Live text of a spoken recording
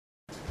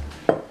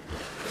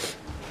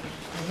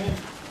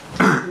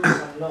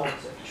not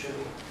actually.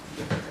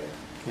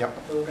 Yep.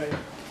 All right.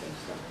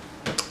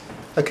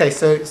 Okay,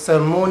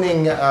 so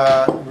morning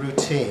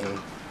routine.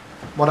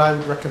 What I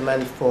would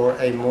recommend for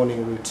a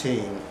morning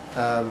routine,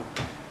 from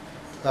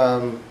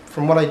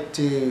what I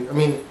do, I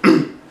mean,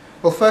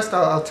 well, first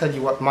I'll tell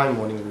you what my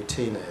morning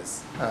routine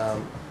is.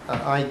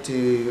 I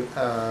do,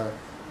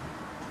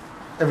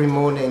 every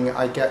morning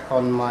I get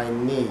on my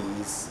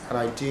knees and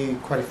I do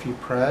quite a few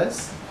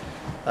prayers,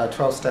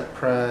 12-step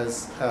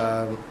prayers,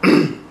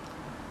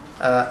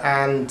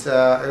 and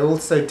I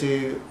also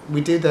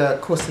we do the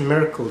Course in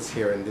Miracles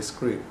here in this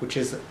group, which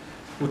is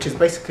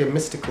basically a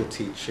mystical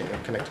teaching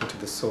of connecting to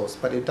the source,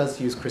 but it does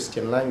use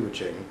Christian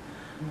languaging.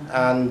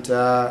 And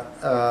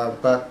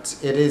but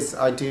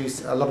I do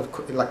a lot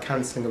of like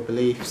cancelling of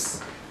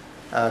beliefs.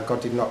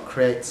 God did not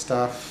create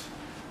stuff.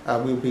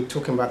 We'll be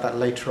talking about that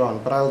later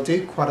on, but I'll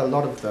do quite a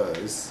lot of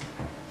those.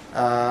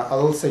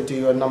 I'll also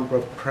do a number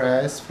of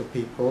prayers for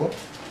people.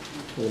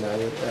 You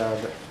know,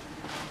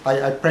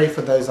 I pray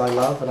for those I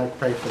love, and I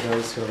pray for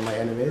those who are my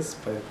enemies.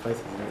 Both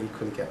of them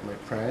equally get my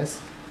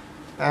prayers.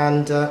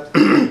 And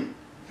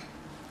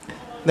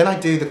then I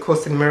do the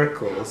Course in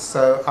Miracles.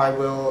 So I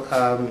will.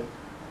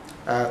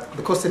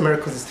 The Course in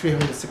Miracles is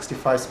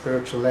 365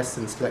 spiritual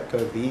lessons to let go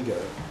of the ego.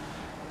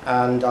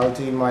 And I'll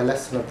do my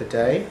lesson of the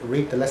day,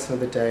 read the lesson of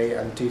the day,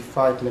 and do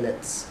 5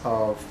 minutes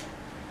of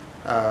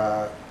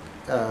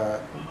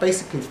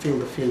basically feel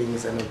the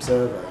feelings and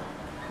observer,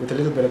 with a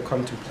little bit of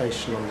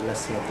contemplation on the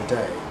lesson of the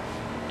day,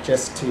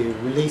 just to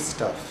release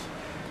stuff.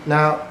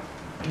 Now,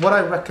 what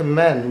I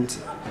recommend,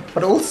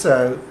 but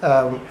also,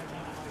 I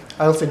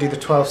also do the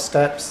 12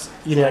 steps.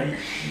 You know,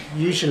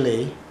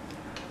 usually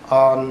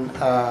on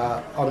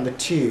the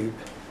tube,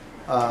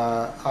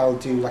 I'll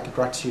do like a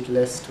gratitude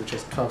list, which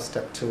is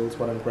 12-step tools,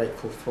 what I'm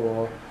grateful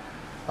for.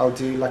 I'll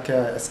do like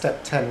a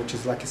step 10, which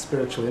is like a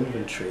spiritual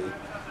inventory,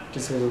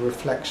 just a little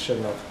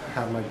reflection of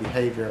how my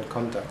behavior and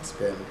conduct's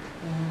been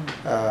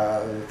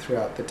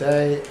throughout the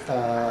day.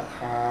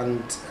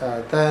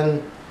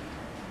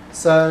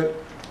 So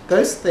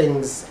those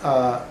things,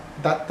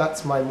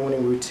 that's my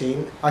morning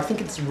routine. I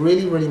think it's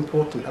really, really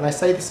important, and I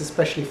say this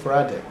especially for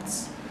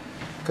addicts,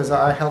 because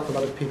I help a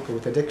lot of people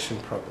with addiction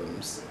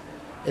problems,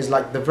 is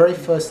like the very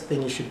first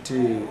thing you should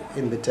do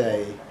in the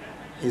day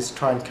is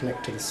try and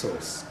connect to the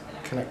source,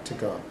 connect to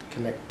God,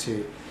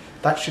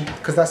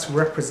 because that's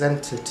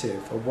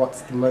representative of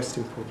what's the most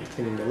important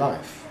thing in your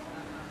life.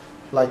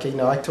 Like, you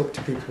know, I talk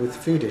to people with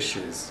food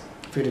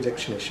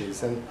addiction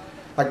issues, and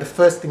like the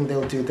first thing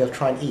they'll do, they'll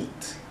try and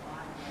eat,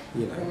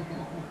 you know.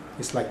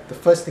 It's like the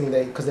first thing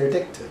because they're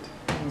addicted.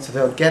 So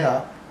they'll get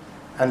up,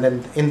 and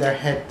then in their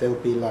head they'll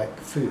be like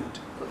food.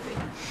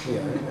 You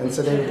know, and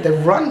so they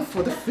run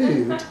for the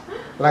food,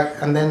 like,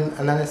 and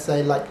then I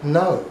say like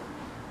no,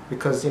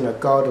 because, you know,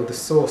 God or the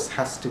source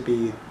has to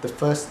be the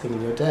first thing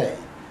in your day,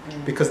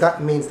 because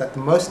that means that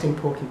the most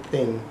important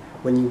thing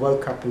when you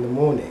woke up in the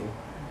morning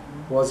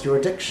was your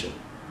addiction.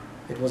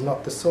 It was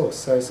not the source.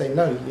 So I say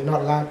no, you're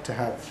not allowed to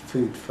have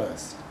food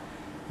first.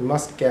 You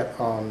must get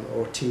on,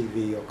 or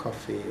TV or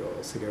coffee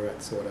or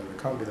cigarettes or whatever. It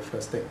can't be the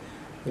first thing.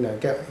 You know,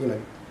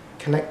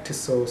 connect to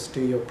source, do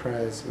your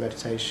prayers,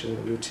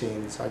 meditation,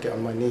 routines. I get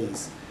on my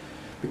knees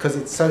because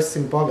it's so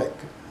symbolic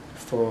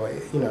for,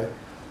 you know,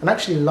 and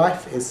actually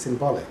life is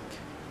symbolic.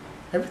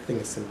 Everything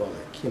is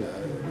symbolic, you know,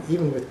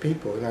 even with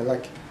people, you know,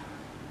 like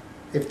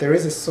if there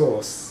is a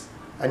source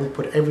and you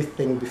put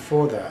everything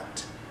before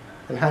that,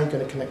 then how are you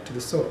going to connect to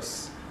the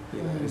source?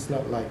 You know, it's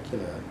not like, you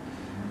know,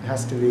 it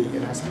has to be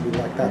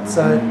like that.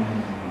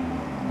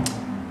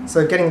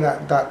 So getting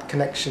that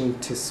connection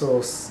to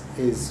source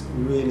is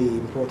really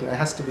important. It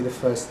has to be the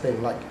first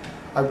thing. Like,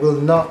 I will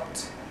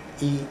not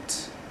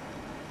eat,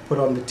 put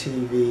on the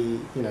TV,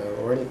 you know,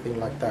 or anything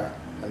like that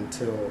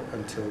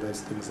until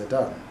those things are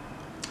done.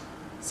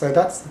 So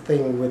that's the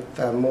thing with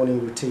morning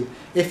routine.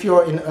 If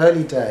you're in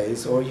early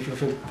days, or if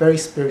you're very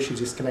spiritually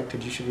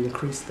disconnected, you should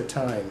increase the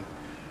time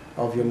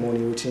of your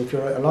morning routine. If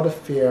you're a lot of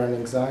fear and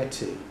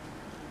anxiety,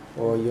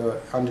 or you're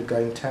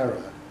undergoing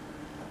terror,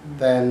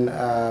 then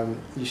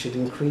you should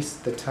increase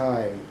the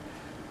time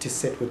to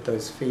sit with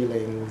those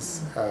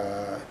feelings,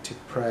 to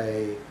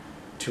pray,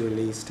 to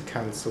release, to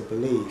cancel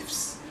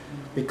beliefs,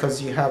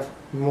 because you have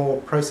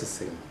more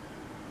processing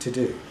to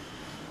do.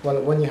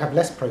 Well, when you have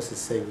less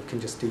processing, you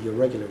can just do your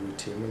regular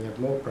routine. When you have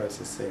more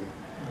processing,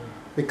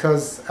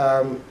 because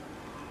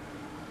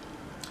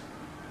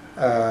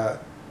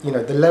you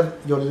know,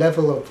 your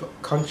level of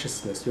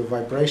consciousness, your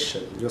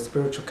vibration, your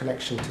spiritual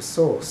connection to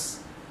source,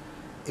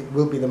 it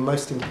will be the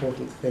most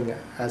important thing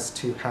as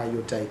to how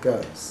your day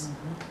goes.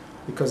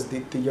 Because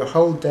your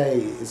whole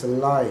day is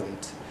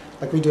aligned.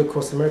 Like we do A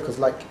Course in Miracles,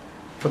 like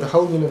for the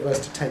whole universe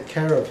to take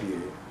care of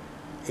you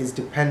is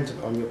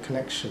dependent on your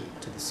connection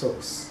to the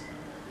source.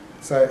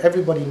 So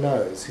everybody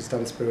knows who's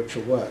done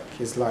spiritual work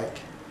is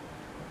like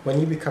when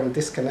you become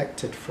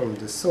disconnected from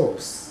the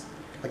source,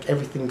 like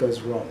everything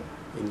goes wrong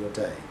in your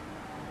day.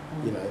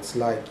 You know, it's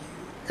like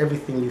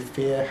everything you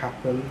fear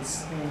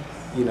happens,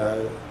 you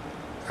know,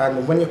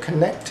 and when you're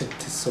connected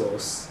to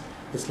source,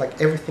 it's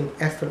like everything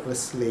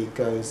effortlessly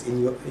goes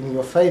in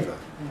your favor.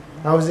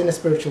 I was in a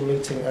spiritual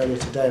meeting earlier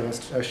today and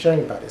I was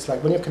sharing about it. It's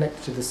like when you're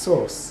connected to the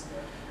source,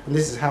 and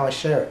this is how I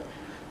share it,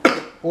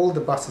 all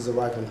the buses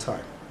arrive on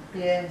time.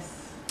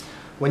 Yes.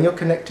 When you're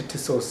connected to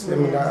source, I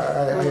mean,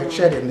 I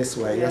shared it in this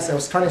way. Yes, I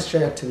was trying to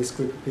share it to this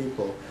group of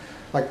people,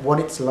 like what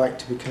it's like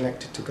to be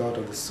connected to God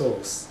or the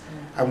source,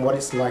 and what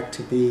it's like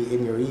to be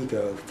in your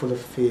ego, full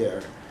of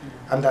fear,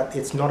 and that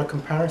it's not a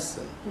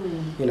comparison.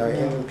 You know,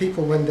 and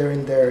people, when they're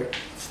in their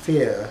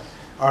fear,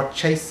 are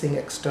chasing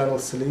external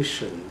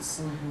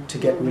solutions to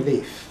get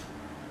relief.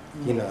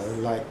 You know,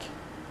 like,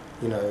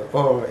 you know,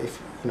 or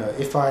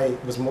if I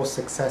was more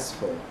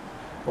successful,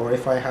 or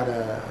if I had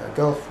a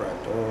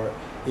girlfriend, or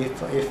if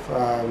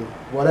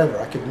whatever,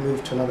 I could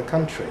move to another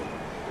country,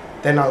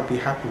 then I'll be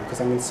happy because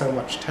I'm in so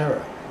much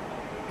terror.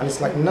 And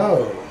it's like,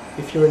 no,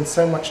 if you're in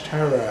so much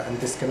terror and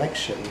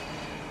disconnection,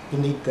 you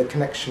need the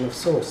connection of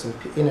source and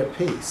inner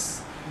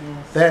peace.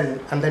 Yes.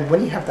 Then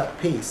when you have that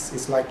peace,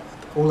 it's like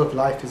all of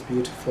life is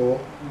beautiful,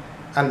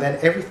 and then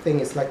everything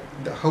is like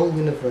the whole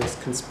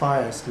universe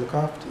conspires to look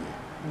after you.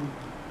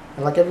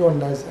 And like everyone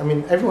knows, I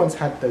mean, everyone's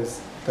had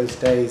those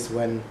days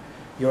when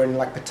you're in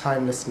like the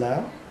timeless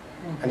now,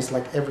 and it's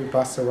like every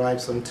bus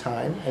arrives on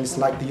time, and it's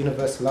like the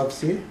universe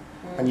loves you,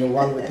 and you're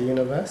one with the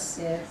universe.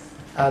 Yes.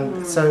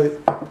 And so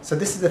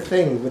this is the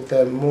thing with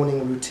the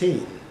morning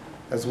routine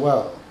as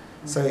well.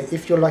 So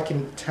if you're like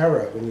in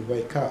terror when you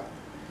wake up,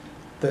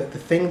 the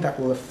thing that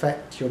will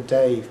affect your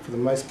day for the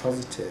most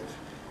positive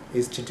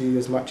is to do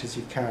as much as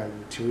you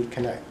can to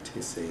reconnect,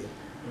 you see.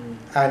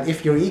 And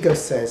if your ego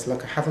says,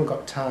 look, I haven't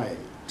got time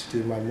to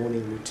do my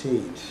morning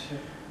routine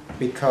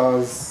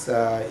because,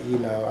 you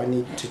know, I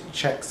need to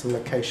check some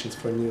locations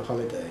for a new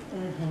holiday,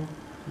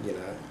 you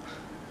know.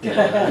 You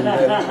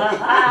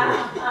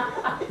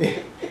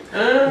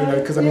know,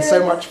 because I'm in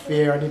so much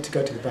fear, I need to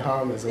go to the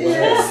Bahamas or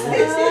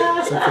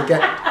whatever. So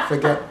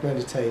forget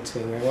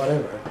meditating or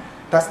whatever.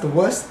 That's the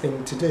worst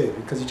thing to do,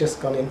 because you've just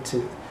gone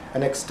into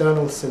an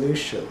external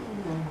solution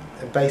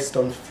based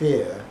on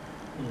fear,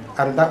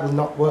 and that will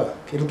not work.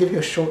 It'll give you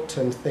a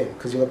short-term thing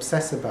because you'll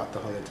obsess about the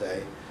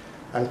holiday,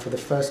 and for the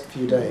first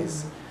few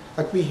days,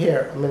 like we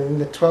hear, I mean, in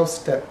the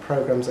 12-step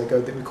programs I go,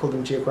 that we call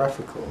them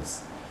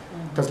geographicals.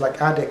 Because like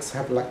addicts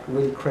have like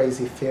really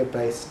crazy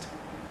fear-based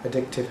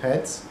addictive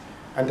heads,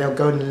 and they'll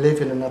go and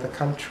live in another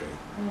country,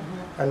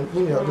 and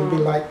you know they'll be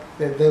like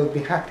they'll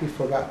be happy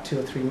for about 2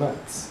 or 3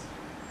 months,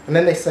 and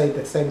then they say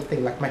the same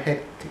thing, like my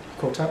head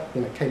caught up,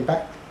 you know, came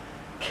back,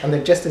 and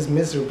they're just as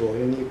miserable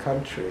in a new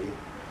country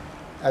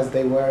as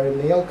they were in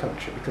the old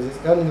country, because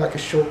it's only like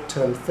a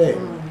short-term thing,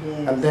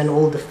 and then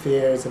all the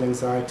fears and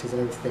anxieties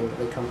and everything,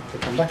 they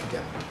come back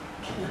again.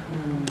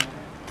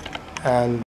 And